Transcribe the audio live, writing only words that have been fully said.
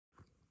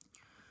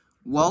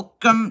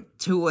Welcome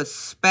to a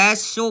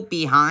special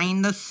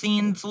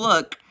behind-the-scenes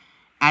look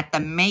at the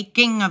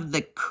making of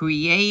the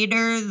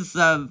creators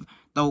of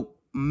the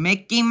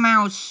Mickey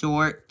Mouse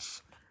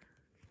shorts,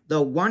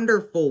 The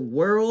Wonderful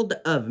World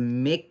of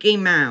Mickey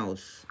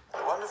Mouse.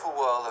 The Wonderful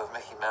World of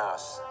Mickey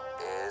Mouse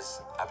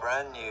is a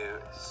brand new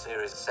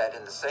series set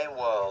in the same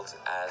world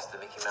as the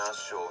Mickey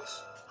Mouse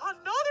shorts.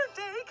 Another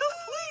day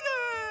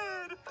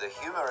completed! The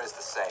humor is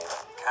the same,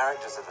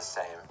 characters are the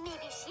same.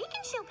 Maybe she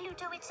can show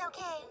Pluto it's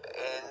okay.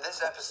 In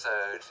this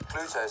episode,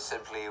 Pluto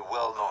simply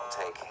will not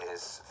take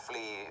his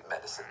flea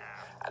medicine.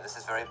 And this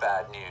is very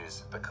bad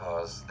news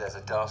because there's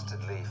a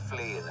dastardly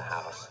flea in the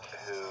house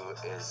who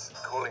is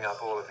calling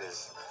up all of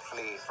his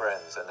flea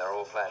friends and they're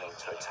all planning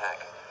to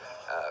attack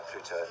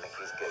Pluto, and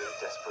Mickey's getting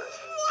desperate.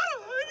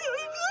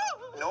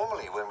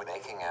 Normally, when we're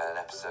making an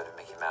episode of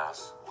Mickey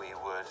Mouse, we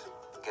would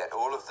get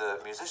all of the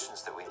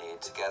musicians that we need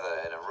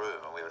together in a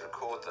room and we would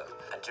record them.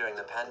 And during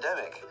the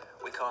pandemic,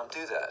 we can't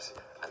do that.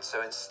 And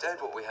so instead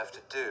what we have to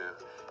do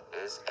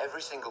is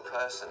every single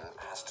person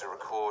has to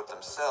record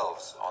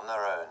themselves on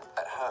their own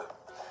at home.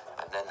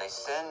 And then they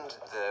send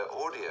the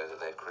audio that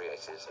they've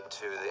created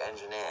to the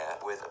engineer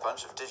with a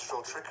bunch of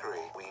digital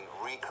trickery. We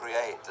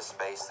recreate the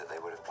space that they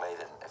would have played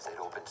in if they'd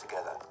all been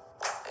together.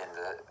 In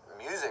the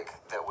music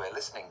that we're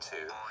listening to,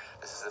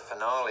 this is the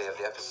finale of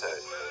the episode,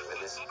 where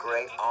this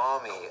great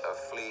army of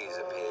fleas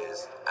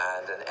appears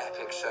and an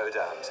epic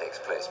showdown takes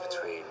place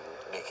between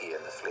Mickey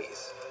and the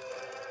fleas.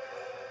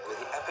 With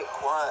the epic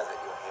choir that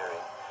you're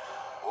hearing,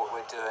 what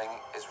we're doing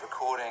is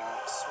recording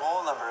a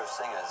small number of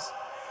singers,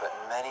 but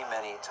many,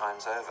 many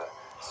times over.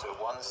 So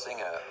one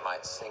singer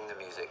might sing the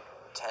music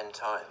 10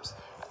 times.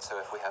 And so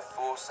if we have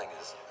 4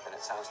 singers, then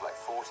it sounds like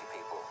 40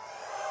 people.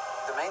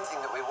 The main thing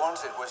that we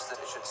wanted was that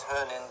it should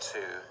turn into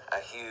a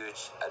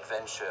huge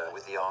adventure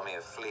with the army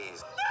of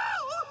fleas. No,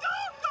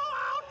 don't go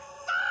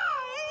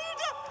outside!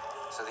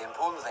 So the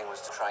important thing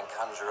was to try and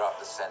conjure up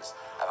the sense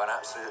of an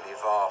absolutely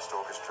vast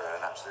orchestra,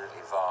 an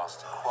absolutely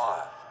vast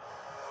choir.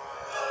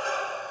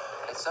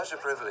 It's such a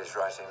privilege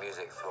writing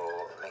music for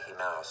Mickey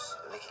Mouse.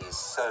 Mickey is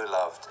so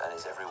loved and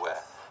is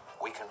everywhere.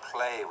 We can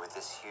play with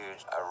this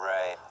huge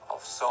array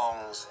of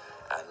songs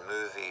and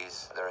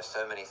movies. There are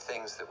so many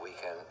things that we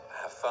can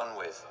have fun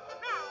with.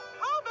 Now,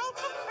 how about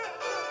some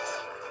pictures?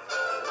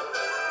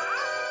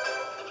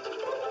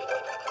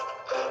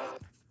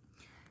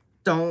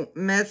 Don't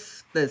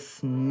miss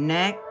this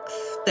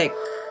next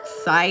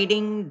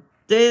exciting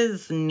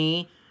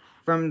Disney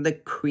from the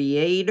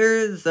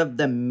creators of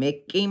the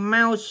Mickey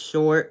Mouse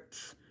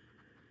shorts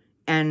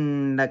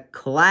and the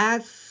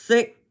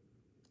classic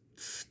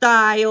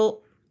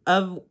style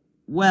of,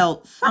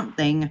 well,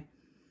 something.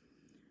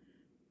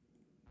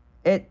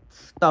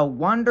 It's The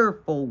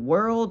Wonderful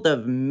World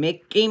of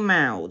Mickey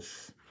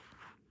Mouse.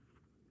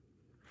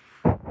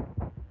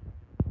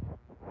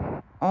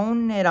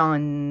 Own it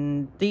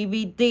on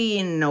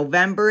DVD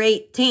November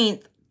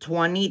 18th,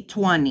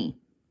 2020.